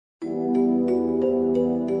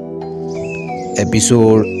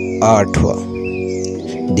Episode 8वां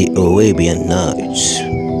the Arabian nights.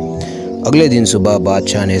 अगले दिन सुबह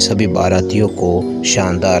बादशाह ने सभी बारातियों को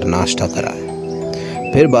शानदार नाश्ता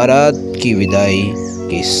कराया। फिर बारात की विदाई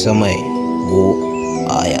के समय वो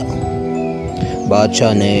आया।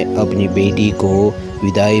 बादशाह ने अपनी बेटी को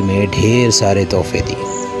विदाई में ढेर सारे तोहफे दिए।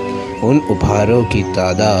 उन उपहारों की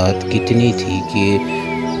तादाद कितनी थी कि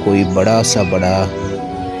कोई बड़ा सा बड़ा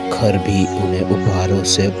घर भी उन्हें उपहारों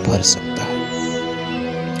से भर सकता है।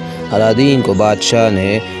 अलादीन को बादशाह ने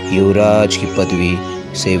युवराज की पदवी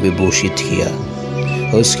से विभूषित किया।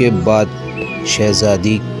 उसके बाद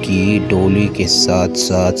शहजादी की डोली के साथ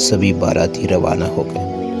साथ सभी बाराती रवाना हो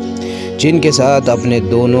गए, जिनके साथ अपने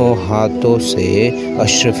दोनों हाथों से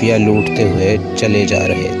अशरफिया लूटते हुए चले जा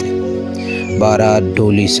रहे थे। बारात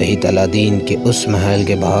डोली सहित अलादीन के उस महल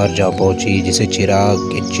के बाहर जा पहुंची जिसे चिराग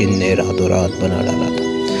के चिन्ह ने रातों रात बना डाला था।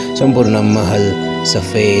 संपूर्ण महल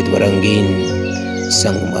सफ़ेद व रंगीन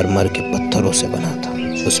संगमरमर के पत्थरों से बना था।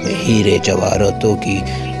 उसमें हीरे जवाहरातों की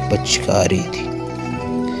पचकारी थी।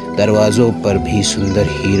 दरवाज़ों पर भी सुंदर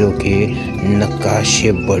हीरों के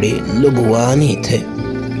नक्काशे बड़े लुभावनी थे।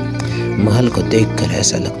 महल को देखकर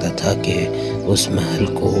ऐसा लगता था कि उस महल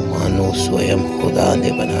को मानो स्वयं खुदा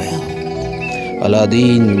ने बनाया।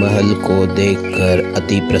 अलादीन महल को देखकर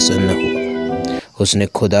अति प्रसन्न हुआ। उसने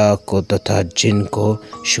खुदा को तथा जिन को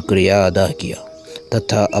शुक्रिया अदा किया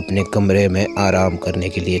तथा अपने कमरे में आराम करने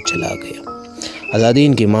के लिए चला गया।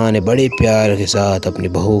 अलादीन की माँ ने बड़े प्यार के साथ अपनी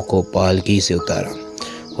बहू को पालकी से उतारा।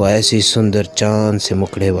 वह ऐसी सुंदर चांद से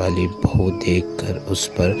मुखड़े वाली बहू देखकर उस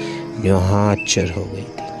पर न्योहाचर हो गई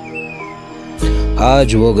थी।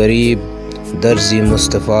 आज वो गरीब दर्जी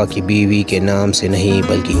मुस्तफ़ा की बीवी के नाम से नहीं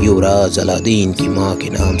बल्कि युवराज अलादीन की माँ के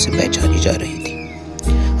नाम से पहचानी जा रही थी।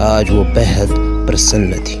 आज वो बेहद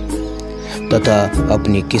प्रसन्न थी तथा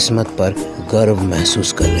अपनी किस्मत पर गर्व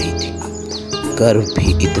महसूस कर रही थी। गर्व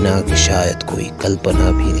भी इतना कि शायद कोई कल्पना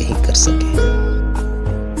भी नहीं कर सके।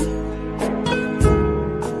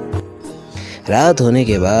 रात होने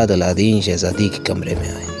के बाद अलादीन शहजादी के कमरे में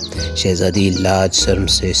आए। शहजादी लाज शर्म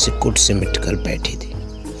से सिकुट सिमट कर बैठी थी।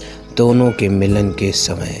 दोनों के मिलन के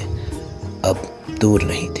समय अब दूर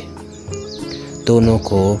नहीं थे। दोनों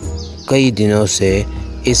को कई दिनों से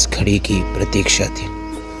इस घड़ी की प्रतीक्षा थी।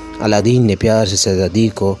 अलादीन ने प्यार से शहजादी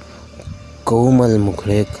को कोमल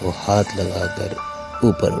मुखड़े को हाथ लगाकर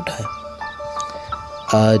ऊपर उठाया।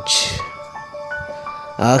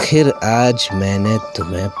 आज मैंने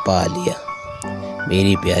तुम्हें पा लिया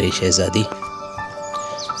मेरी प्यारी शहजादी।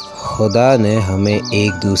 खुदा ने हमें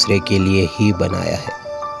एक दूसरे के लिए ही बनाया है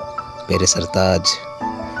मेरे सरताज।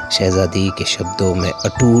 शहजादी के शब्दों में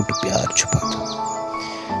अटूट प्यार छुपा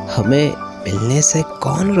था। हमें मिलने से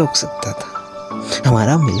कौन रोक सकता था?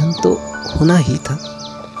 हमारा मिलन तो होना ही था।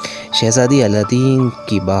 शहजादी अलादीन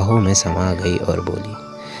की बाहों में समा गई और बोली,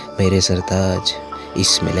 मेरे सरताज,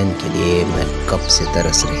 इस मिलन के लिए मैं कब से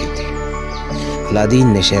तरस रही थी। अलादीन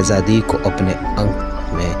ने शहजादी को अपने अंक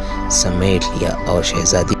में समेट लिया और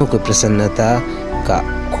शहजादी को प्रसन्नता का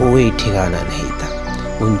कोई ठिकाना नहीं था।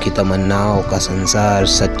 उनकी तमन्नाओं का संसार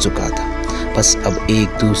सज चुका था। बस अब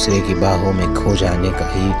एक दूसरे की बाहों में खो जाने का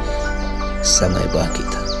ही समय बाकी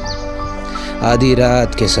था। आधी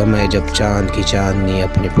रात के समय जब चांद की चांदनी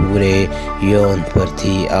अपने पूरे यौन पर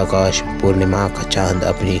थी, आकाश में पूर्णिमा का चांद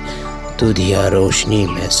अपनी दुधिया रोशनी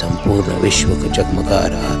में संपूर्ण विश्व को जगमगा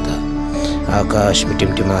रहा था। आकाश में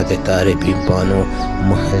टिमटिमाते तारे भी मानो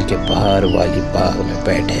महल के बाहर वाली बाग में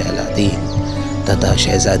बैठे अलादीन तथा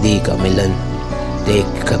शहजादी का मिलन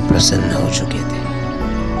देखकर प्रसन्न हो चुके थे।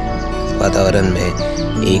 वातावरण में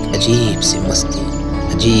एक अजीब सी मस्ती,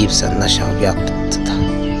 अजीब सा नशा व्याप्त था।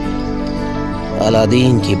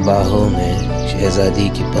 अलादीन की बाहों में शहजादी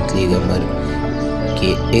की पतली कमर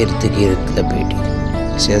के इर्द गिर्द लपेटी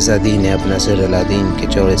थी। शहजादी ने अपना सिर अलादीन के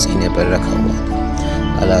चौड़े सीने पर रखा हुआ था।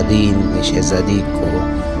 अलादीन ने शहजादी को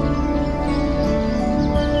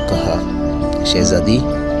कहा, शहजादी।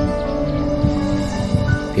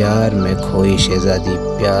 प्यार में खोई शहजादी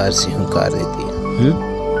प्यार से हुंकार देती है।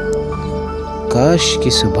 काश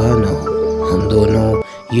की सुबह न हो, हम दोनों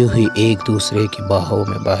यूं ही एक दूसरे की बाहों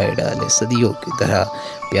में बाहर डाले सदियों की तरह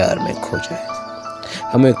प्यार में खो जाए।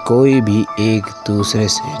 हमें कोई भी एक दूसरे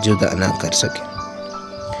से जुदा ना कर सके।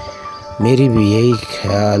 मेरी भी यही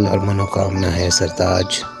ख्याल और मनोकामना है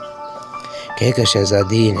सरताज, कहकर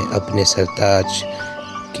शहजादी ने अपने सरताज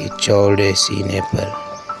के चौड़े सीने पर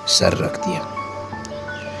सर रख दिया।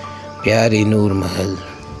 प्यारी नूर महल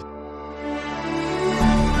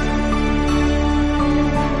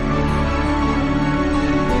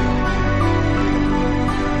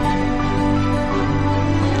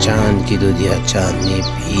चांद की दुधिया चांदनी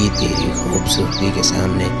भी तेरी खूबसूरती के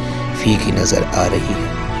सामने फीकी नजर आ रही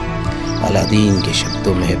है। अलादीन के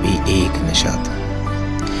शब्दों में भी एक नशा था।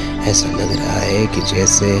 ऐसा लग रहा है कि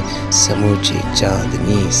जैसे समूची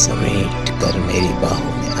चांदनी समेट कर मेरी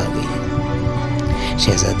बाहों में आ गई।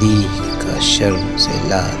 शहजादी का शर्म से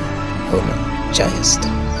लाल होना जायज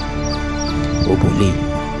था। वो बोली,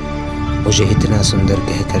 मुझे इतना सुंदर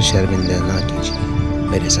कहकर शर्मिंदा ना कीजिए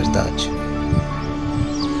मेरे सरताज।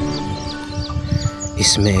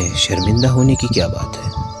 इसमें शर्मिंदा होने की क्या बात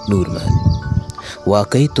है नूरमहल।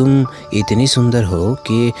 वाकई तुम इतनी सुंदर हो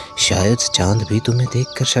कि शायद चांद भी तुम्हें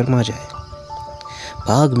देखकर शर्मा जाए।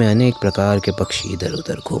 बाग में अनेक प्रकार के पक्षी इधर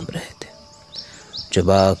उधर घूम रहे थे, जो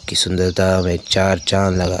बाग की सुंदरता में चार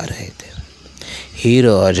चांद लगा रहे थे।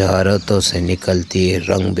 हीरों और जवाहरातों से निकलती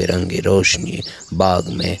रंग बिरंगी रोशनी बाग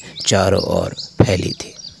में चारों ओर फैली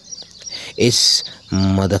थी। इस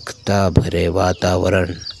मदकता भरे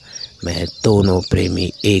वातावरण में दोनों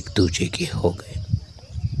प्रेमी एक दूजे के हो गए।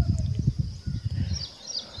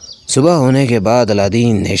 सुबह होने के बाद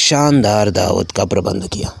अलादीन ने शानदार दावत का प्रबंध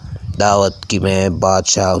किया। दावत की में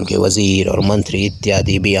बादशाह, उनके वज़ीर और मंत्री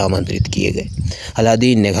इत्यादि भी आमंत्रित किए गए।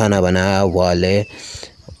 अलादीन ने खाना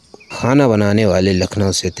बनाने वाले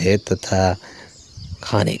लखनऊ से थे तथा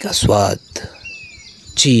खाने का स्वाद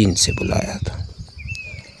चीन से बुलाया था।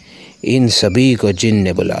 इन सभी को जिन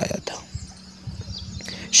ने बुलाया था।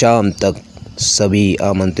 शाम तक सभी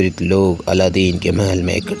आमंत्रित लोग अलादीन के महल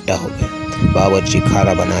में इकट्ठा हो गए। बावर्ची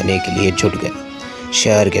खाना बनाने के लिए जुट गए।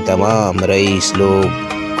 शहर के तमाम रईस लोग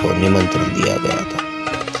को निमंत्रण दिया गया था।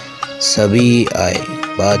 सभी आए।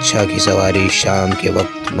 बादशाह की सवारी शाम के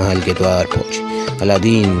वक्त महल के द्वार पहुंची।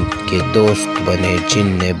 अलादीन के दोस्त बने जिन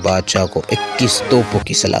ने बादशाह को 21 तोपों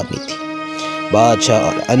की सलामी दी। बादशाह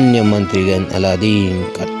और अन्य मंत्रीगण अलादीन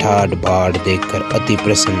का ठाट बाट देखकर अति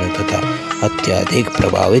प्रसन्न तथा अत्यधिक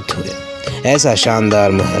प्रभावित हुए। ऐसा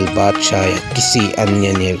शानदार महल बादशाह या किसी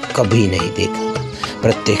अन्य ने कभी नहीं देखा था।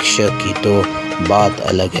 प्रत्यक्ष की तो बात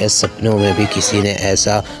अलग है, सपनों में भी किसी ने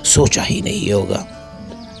ऐसा सोचा ही नहीं होगा।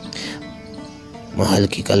 महल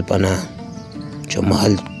की कल्पना जो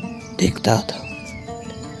महल देखता था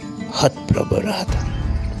हतप्रभ रहा था।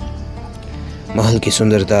 महल की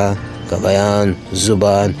सुंदरता का बयान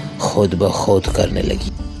जुबान खुद ब खुद करने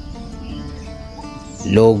लगी।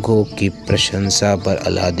 लोगों की प्रशंसा पर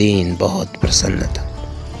अलादीन बहुत प्रसन्न था।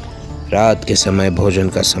 रात के समय भोजन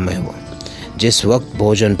का समय हुआ। जिस वक्त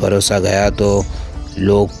भोजन परोसा गया तो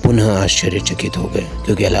लोग पुनः आश्चर्यचकित हो गए,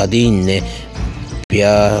 क्योंकि अलादीन ने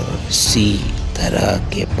प्यासी तरह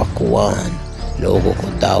के पकवान लोगों को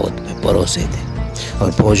दावत में परोसे थे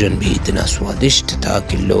और भोजन भी इतना स्वादिष्ट था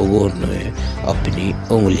कि लोगों ने अपनी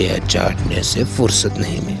उंगलियां चाटने से फुर्सत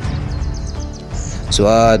नहीं मिली।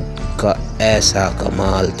 स्वाद का ऐसा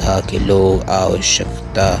कमाल था कि लोग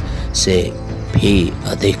आवश्यकता से भी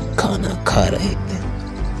अधिक खाना खा रहे थे।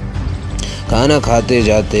 खाना खाते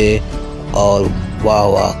जाते और वाह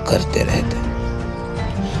वाह करते रहते।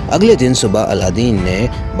 अगले दिन सुबह अलादीन ने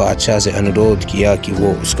बादशाह से अनुरोध किया कि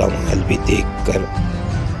वो उसका महल भी देखकर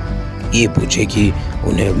ये पूछे कि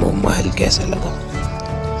उन्हें वो महल कैसा लगा।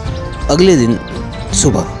 अगले दिन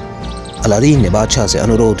सुबह अलादीन ने बादशाह से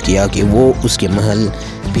अनुरोध किया कि वो उसके महल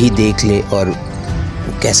भी देख ले और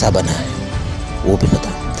कैसा बना है वो भी बता।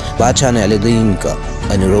 बादशाह ने अलादीन का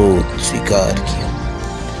अनुरोध स्वीकार किया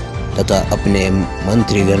तथा अपने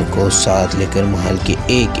मंत्रीगण को साथ लेकर महल के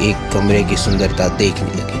एक एक कमरे की सुंदरता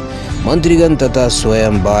देखने लगे। मंत्रीगण तथा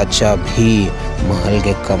स्वयं बादशाह भी महल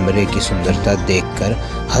के कमरे की सुंदरता देखकर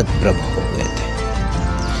हतप्रभ हो गए थे।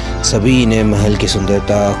 सभी ने महल की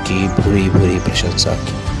सुंदरता की भूरी भूरी प्रशंसा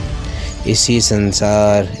की। इसी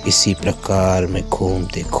इसी प्रकार में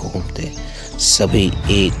घूमते घूमते सभी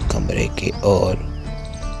एक कमरे के और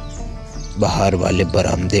बाहर वाले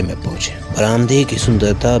बरामदे में पहुंचे। बरामदे की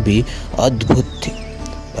सुंदरता भी अद्भुत थी।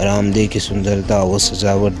 बरामदे की सुंदरता व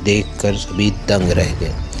सजावट देखकर सभी दंग रह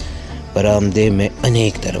गए। बरामदे में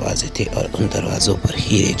अनेक दरवाजे थे और उन दरवाज़ों पर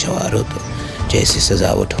हीरे जवाहरातों जैसी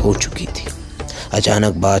सजावट हो चुकी थी।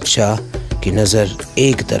 अचानक बादशाह की नज़र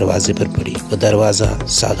एक दरवाजे पर पड़ी। वह दरवाज़ा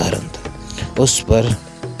साधारण था, उस पर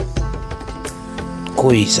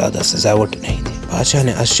कोई ज़्यादा सजावट नहीं थी। बादशाह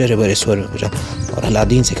ने आश्चर्य भरे स्वर में पूछा और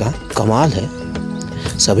अलादीन से कहा, कमाल है,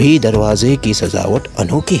 सभी दरवाजे की सजावट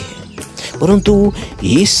अनोखी है, परंतु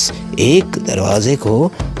इस एक दरवाजे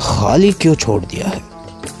को खाली क्यों छोड़ दिया है?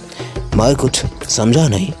 मैं कुछ समझा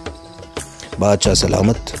नहीं। बादशाह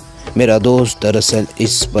सलामत, मेरा दोस्त दरअसल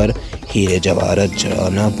इस पर हीरे जवाहरात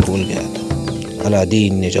चढ़ाना भूल गया था,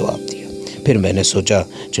 अलादीन ने जवाब दिया। फिर मैंने सोचा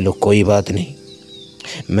चलो कोई बात नहीं,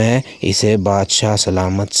 मैं इसे बादशाह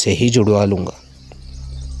सलामत से ही जुड़वा लूँगा।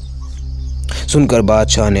 सुनकर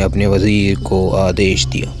बादशाह ने अपने वज़ीर को आदेश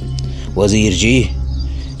दिया, वज़ीर जी,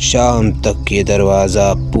 शाम तक ये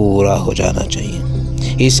दरवाज़ा पूरा हो जाना चाहिए।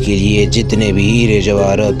 इसके लिए जितने भी हीरे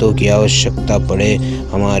जवाहरातों की आवश्यकता पड़े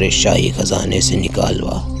हमारे शाही खजाने से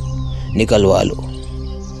निकलवा लो।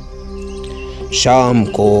 शाम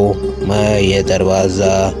को मैं ये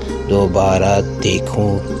दरवाज़ा दोबारा देखूं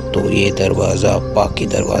तो ये दरवाज़ा बाकी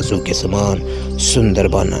दरवाज़ों के समान सुंदर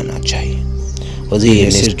बनाना चाहिए। वज़ीर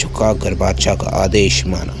ने सिर झुकाकर बादशाह का आदेश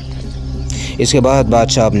माना। इसके बाद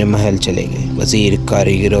बादशाह अपने महल चले गए। वज़ीर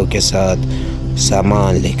कारीगरों के साथ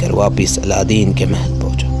सामान लेकर वापस अलादीन के महल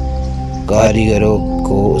पहुंचा। कारीगरों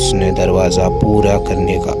को उसने दरवाज़ा पूरा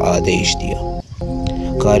करने का आदेश दिया।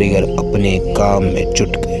 कारीगर अपने काम में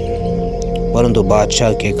जुट गए, परंतु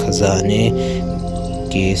बादशाह के खजाने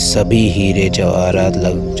के सभी हीरे जवाहरात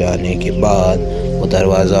लग जाने के बाद वो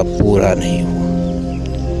दरवाज़ा पूरा नहीं हुआ।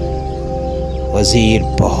 वज़ीर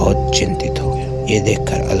बहुत चिंतित हो गया। ये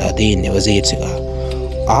देखकर अलादीन ने वज़ीर से कहा,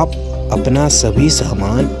 आप अपना सभी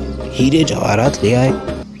सामान हीरे जवाहरात ले आए।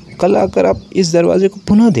 कल आकर आप इस दरवाज़े को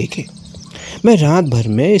पुनः देखें, मैं रात भर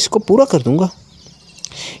में इसको पूरा कर दूंगा।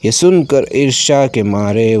 ये सुनकर ईर्ष्या के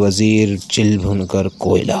मारे वज़ीर चिल भुनकर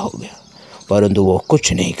कोयला हो गया, परंतु वो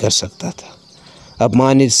कुछ नहीं कर सकता था।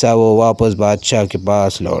 अपमानित सा वो वापस बादशाह के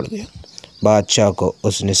पास लौट गया। बादशाह को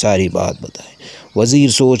उसने सारी बात बताई।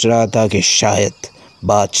 वज़ीर सोच रहा था कि शायद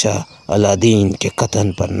बादशाह अलादीन के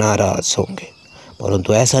कथन पर नाराज़ होंगे,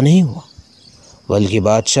 परंतु ऐसा नहीं हुआ। बल्कि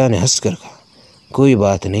बादशाह ने हंसकर कहा, कोई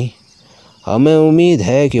बात नहीं, हमें उम्मीद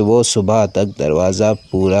है कि वो सुबह तक दरवाज़ा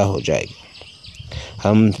पूरा हो जाएगा।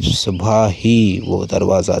 हम सुबह ही वो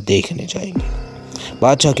दरवाज़ा देखने जाएंगे।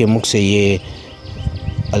 बादशाह के मुख से ये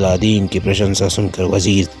अलादीन की प्रशंसा सुनकर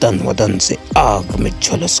वज़ीर तन वतन से आग में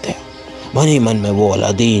झुलस गया। मन ही मन में वो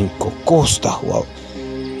अलादीन को कोसता हुआ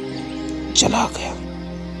चला गया।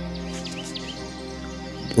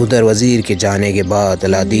 उधर वज़ीर के जाने के बाद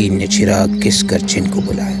अलादीन ने चिराग घिसकर जिन को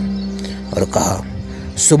बुलाया और कहा,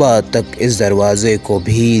 सुबह तक इस दरवाज़े को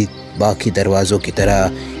भी बाकी दरवाज़ों की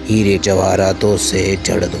तरह हीरे जवाहरातों से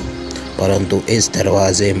जड़ दो, परंतु इस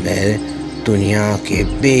दरवाज़े में दुनिया के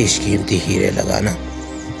बेशकीमती हीरे लगाना।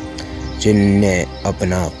 जिनने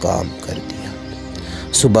अपना काम कर दिया।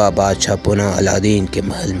 सुबह बादशाह पुनः अलादीन के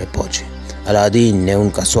महल में पहुँचे। अलादीन ने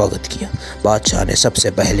उनका स्वागत किया। बादशाह ने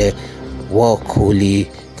सबसे पहले वो खोली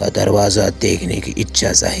का दरवाज़ा देखने की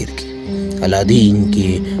इच्छा जाहिर की। अलादीन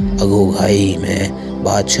की अगुवाई में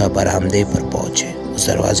बादशाह बरामदे पर पहुँचे। उस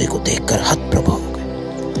दरवाज़े को देखकर हतप्रभ हो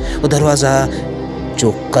गए। वो दरवाज़ा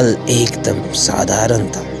जो कल एकदम साधारण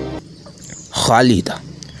था, खाली था,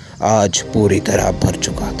 आज पूरी तरह भर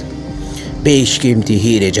चुका था। बेशकीमती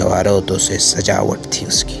हीरे जवाहरातों से सजावट थी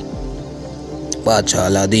उसकी। बादशाह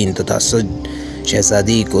अलादीन तथा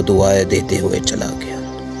शहजादी को दुआएं देते हुए चला गया।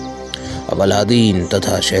 अब अलादीन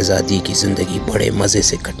तथा शहजादी की ज़िंदगी बड़े मज़े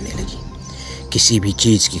से कटने लगी। किसी भी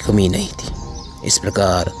चीज़ की कमी नहीं थी। इस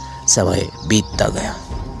प्रकार समय बीतता गया।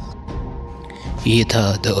 ये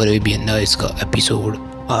था द अरेबियन नाइट्स का एपिसोड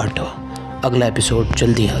 8वां। अगला एपिसोड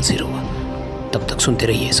जल्दी हाजिर होगा। तब तक सुनते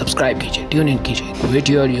रहिए, सब्सक्राइब कीजिए, ट्यून इन कीजिए,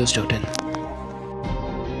 QuitYourNews.in।